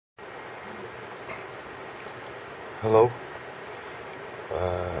Hello.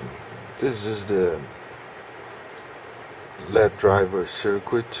 Um, this is the LED driver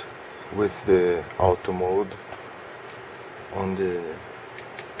circuit with the auto mode on the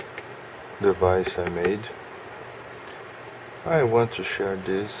device I made. I want to share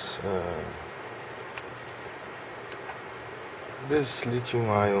this. These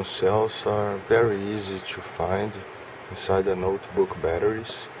lithium-ion cells are very easy to find inside the notebook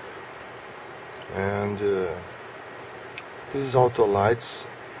batteries, and these auto lights,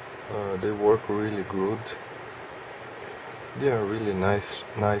 they work really good. They are really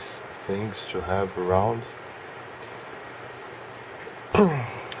nice things to have around.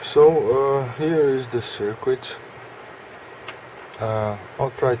 So here is the circuit.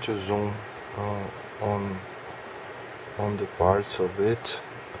 I'll try to zoom on the parts of it,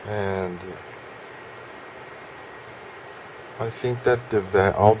 and I think that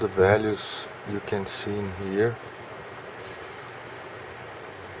all the values you can see in here.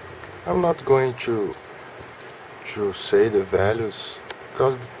 I'm not going to say the values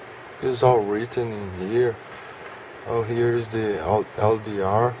because it's all written in here. Oh, here is the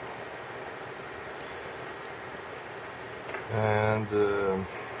LDR, and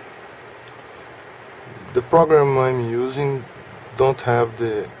the program I'm using don't have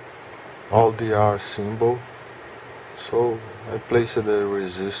the LDR symbol, so I placed a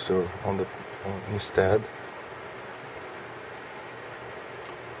resistor instead.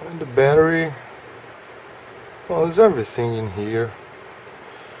 And the battery, well, there's everything in here.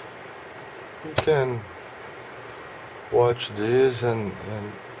 You can watch this and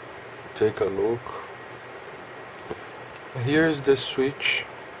take a look. Here is the switch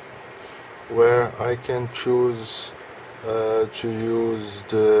where I can choose to use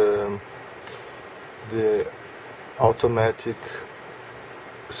the automatic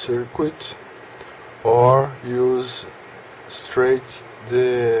circuit or use straight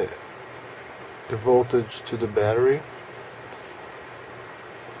the voltage to the battery.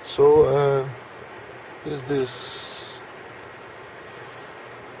 So is this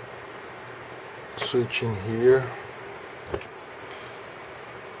switch in here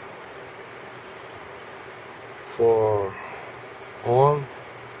for on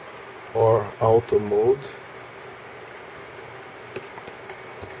or auto mode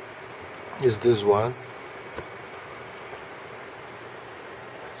is this one.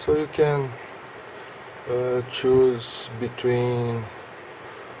 So you can choose between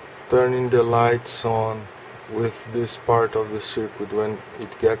turning the lights on with this part of the circuit when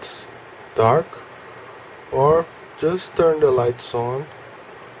it gets dark, or just turn the lights on,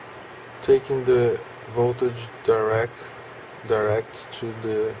 taking the voltage direct to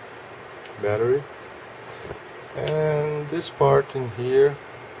the battery. And this part in here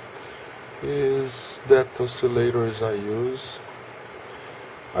is that oscillators I use.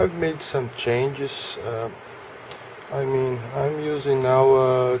 I've made some changes. I'm using now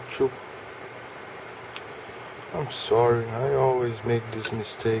I'm sorry, I always make this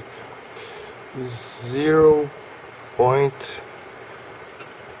mistake. Is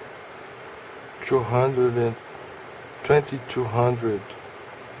 0.2200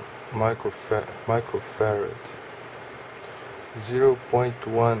 microfarad.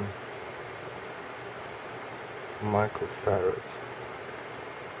 0.1 microfarad.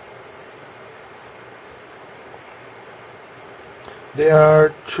 There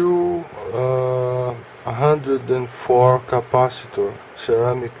are two 104 capacitor,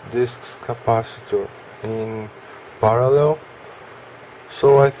 ceramic discs capacitor in parallel.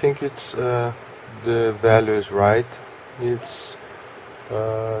 So I think it's the value is right. It's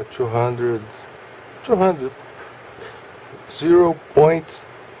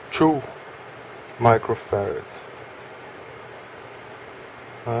 0.2 microfarad.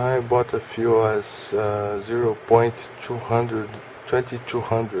 I bought a few as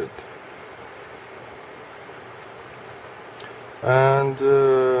 0.2200, and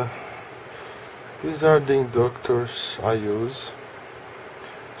these are the inductors I use.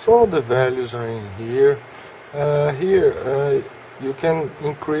 So all the values are in here. You can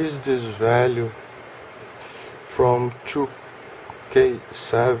increase this value from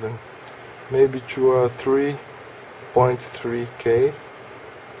 2K7 maybe to 3.3K.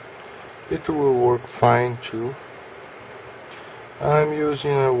 It will work fine too. I'm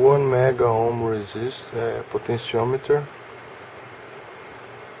using a 1 mega ohm potentiometer,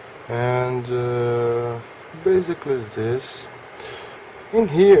 and basically it's this. In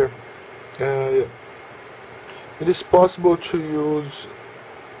here, it is possible to use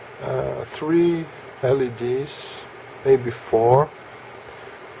 3 LEDs, maybe 4,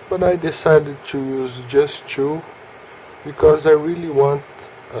 but I decided to use just 2 because I really want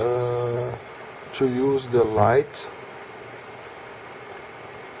to use the light.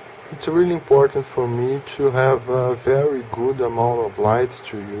 It's really important for me to have a very good amount of light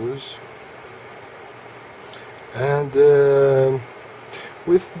to use. And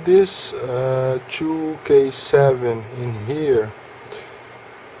with this 2K7 in here,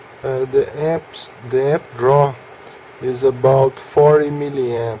 the amp draw is about 40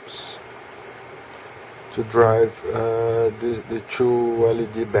 milliamps to drive the two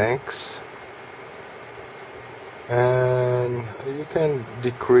LED banks, and you can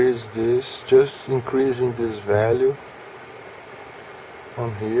decrease this just increasing this value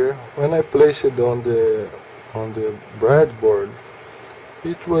on here. When I place it on the breadboard,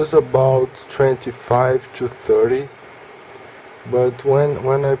 it was about 25 to 30, but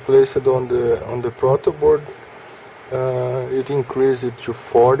when I place it on the proto board, it increased it to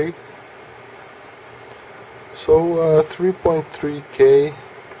 40. So 3.3K,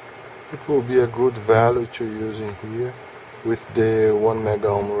 it will be a good value to use in here with the 1 mega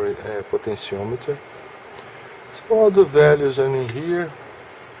ohm potentiometer. So all the values are in here.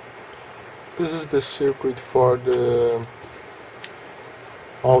 This is the circuit for the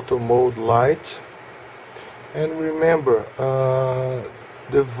auto mode light, and remember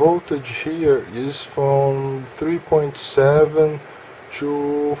the voltage here is from 3.7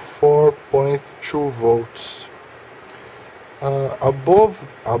 to 4.2 volts. Above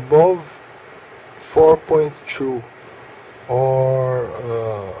 4.2 or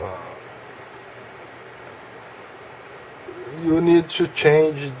you need to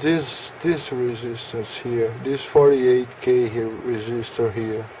change this resistance here, this 48K here resistor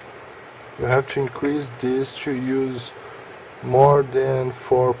here. You have to increase this to use more than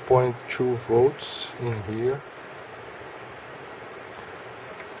 4.2 volts in here.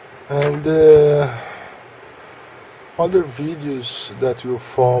 And other videos that will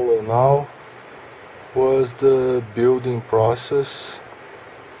follow now was the building process.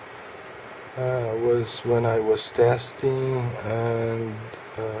 Was when I was testing and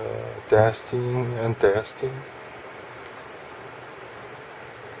testing.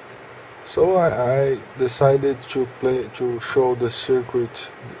 So I decided to show the circuit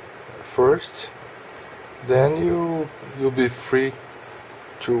first, then you'll be free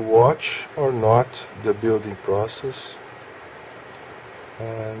to watch or not the building process.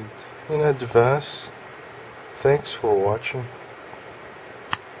 And in advance, thanks for watching.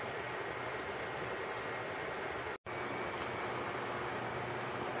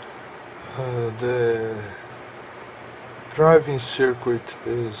 The driving circuit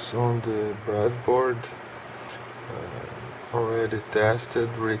is on the breadboard, already tested,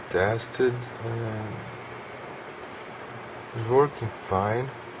 retested, and it's working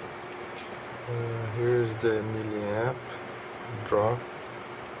fine. Here's the milliamp drop.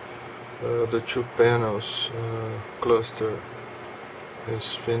 The two panels cluster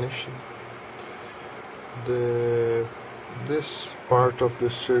is finished. This part of the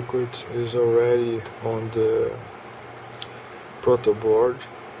circuit is already on the proto board.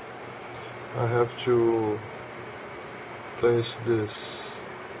 I have to place this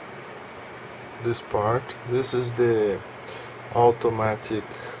part. This is the automatic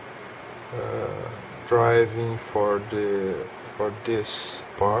driving for this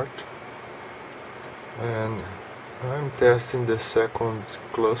part, and I'm testing the second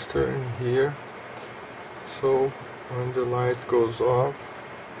cluster in here. So when the light goes off,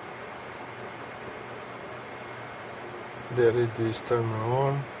 the LEDs turn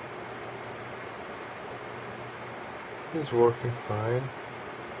on. It's working fine.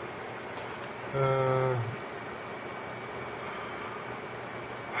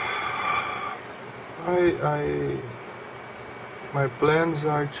 My plans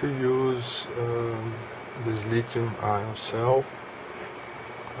are to use this lithium-ion cell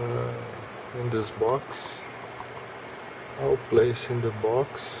in this box. I'll place in the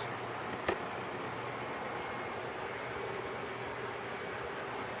box.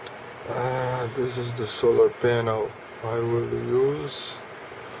 This is the solar panel I will use.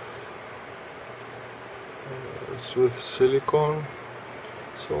 It's with silicone,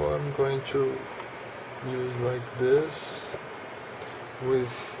 so I'm going to use like this,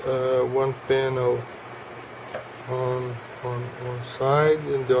 with one panel on one side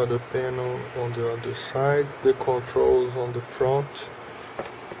and the other panel on the other side, the controls on the front,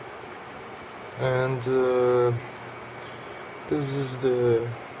 and this is the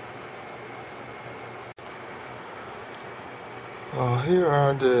here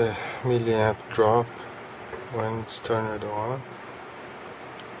are the milliamp drop when it's turned on.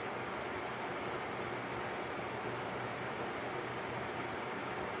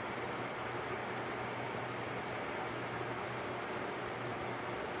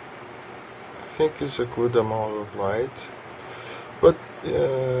 think it's a good amount of light, but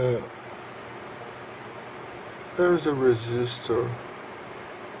there's a resistor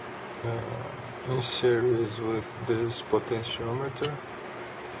in series with this potentiometer.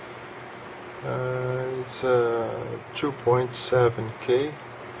 It's a 2.7K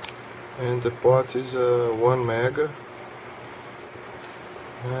and the pot is 1 mega,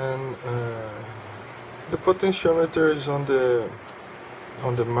 and the potentiometer is on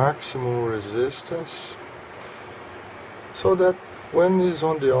the maximum resistance, so that when it's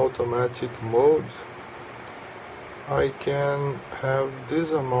on the automatic mode I can have this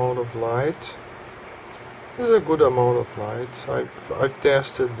amount of light. This is a good amount of light. I've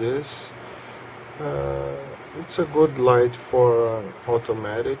tested this. It's a good light for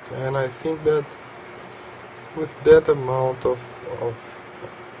automatic, and I think that with that amount of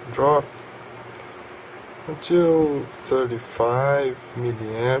drop until 35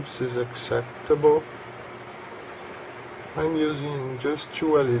 milliamps is acceptable. I'm using just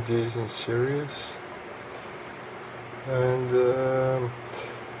 2 LEDs in series, and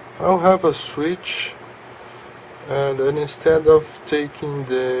I'll have a switch, and then instead of taking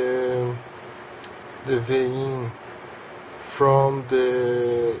the V-in from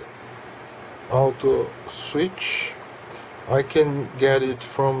the auto switch, I can get it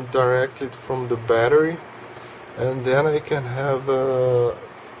directly from the battery, and then I can have a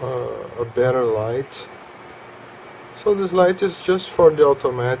better light. So this light is just for the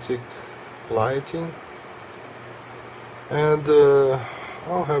automatic lighting, and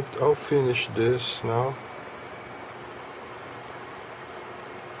I'll finish this now.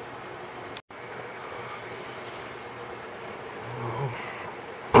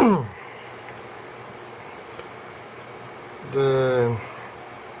 The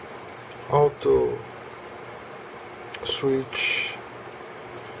auto switch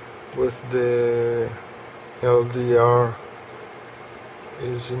with the LDR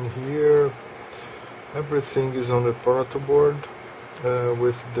is in here. Everything is on the protoboard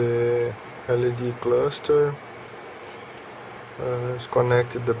with the LED cluster. It's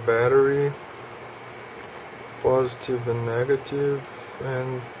connected the battery, positive and negative,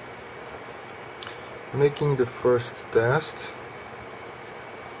 and making the first test.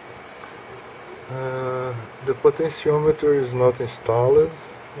 The potentiometer is not installed,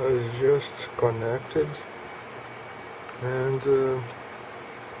 it's just connected, and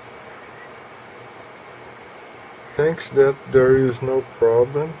thanks that there is no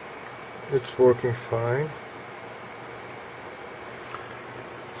problem, it's working fine.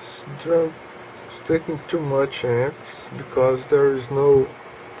 It's taking too much amps because there is no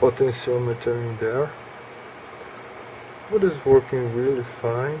potentiometer in there, but it's working really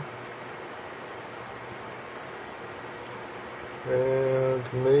fine. And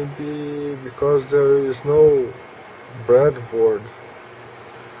maybe because there is no breadboard,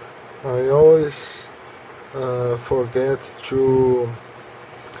 I always forget to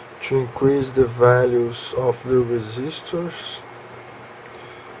increase the values of the resistors.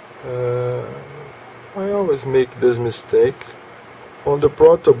 I always make this mistake. On the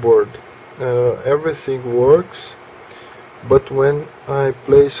protoboard everything works, but when I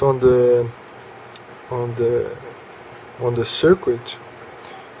place on the circuit,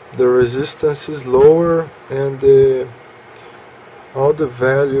 the resistance is lower and all the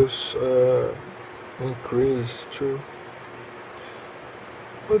values increase too,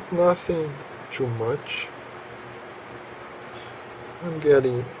 but nothing too much. I'm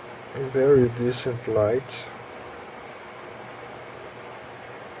getting a very decent light,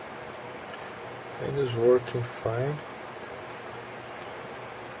 and it's working fine,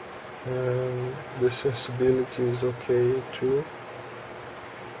 and the sensibility is okay too,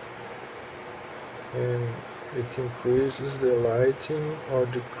 and it increases the lighting or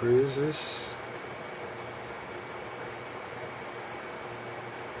decreases.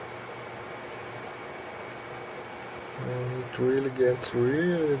 And it really gets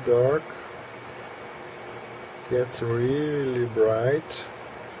really dark, gets really bright,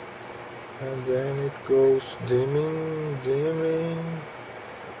 and then it goes dimming, dimming,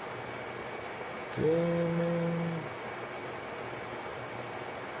 dimming.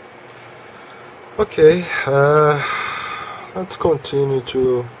 Okay, let's continue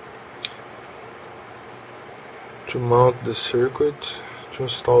to mount the circuit, to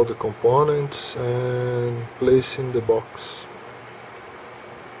install the components and place in the box.